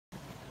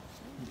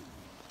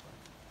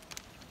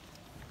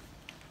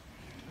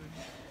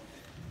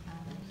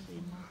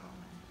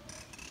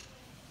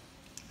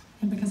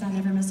because I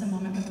never miss a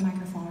moment with a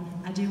microphone,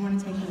 I do want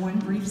to take one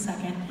brief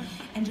second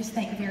and just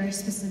thank very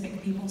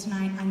specific people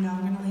tonight. I know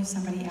I'm going to leave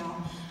somebody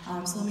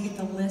out, so let me get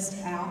the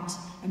list out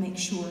and make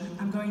sure.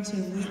 I'm going to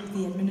loop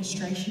the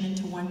administration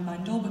into one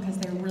bundle because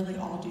they really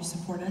all do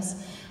support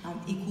us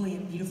equally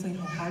and beautifully and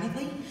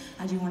wholeheartedly.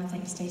 I do want to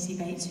thank Stacy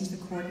Bates, who's the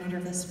coordinator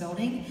of this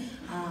building.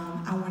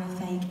 I want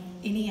to thank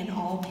any and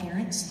all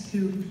parents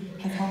who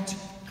have helped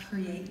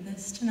create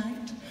this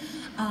tonight.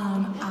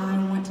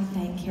 I want to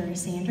thank Carrie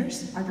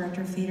Sanders, our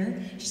director of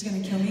theater. She's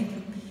going to kill me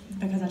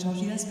because I told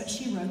you this, but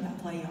she wrote that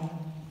play, y'all.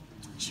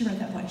 She wrote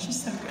that play.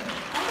 She's so good.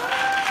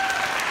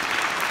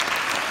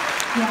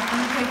 Yeah, I'm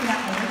going to pay for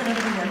that later, but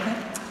it'll be worth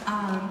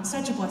it.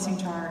 Such a blessing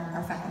to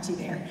our faculty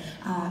there.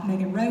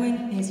 Megan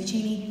Rowan, Nancy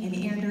Cheney,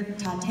 Amy Arender,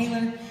 Todd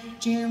Taylor,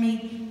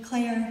 Jeremy,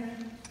 Claire,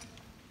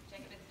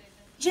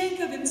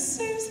 Jacob and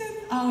Susan.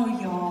 Oh,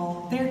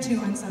 y'all, they're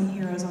two unsung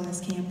heroes on this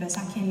campus.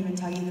 I can't even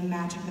tell you the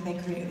magic that they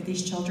create with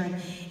these children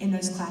in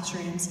those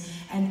classrooms.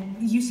 And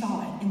you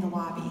saw it in the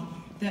lobby.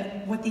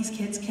 What these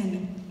kids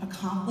can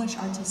accomplish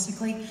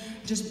artistically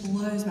just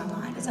blows my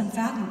mind. It's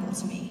unfathomable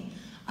to me.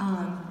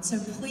 So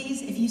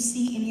please, if you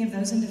see any of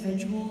those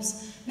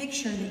individuals, make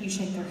sure that you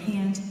shake their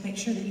hand, make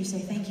sure that you say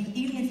thank you.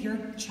 Even if your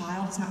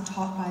child is not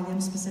taught by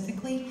them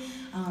specifically,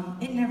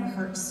 it never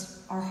hurts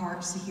our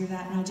hearts to hear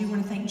that. And I do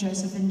want to thank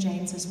Joseph and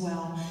James as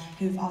well,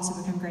 who've also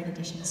become great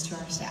additions to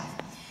our staff.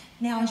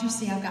 Now, as you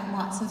see, I've got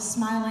lots of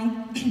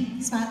smiling,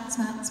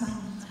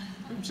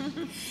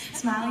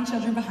 smiling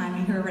children behind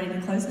me who are ready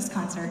to close this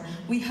concert.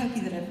 We hope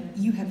that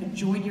you have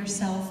enjoyed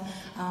yourself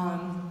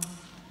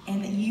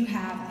and that you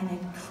have an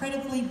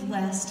incredibly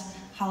blessed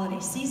holiday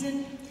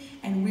season,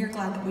 and we're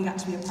glad that we got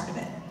to be a part of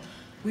it.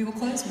 We will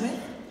close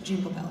with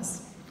Jingle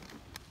Bells.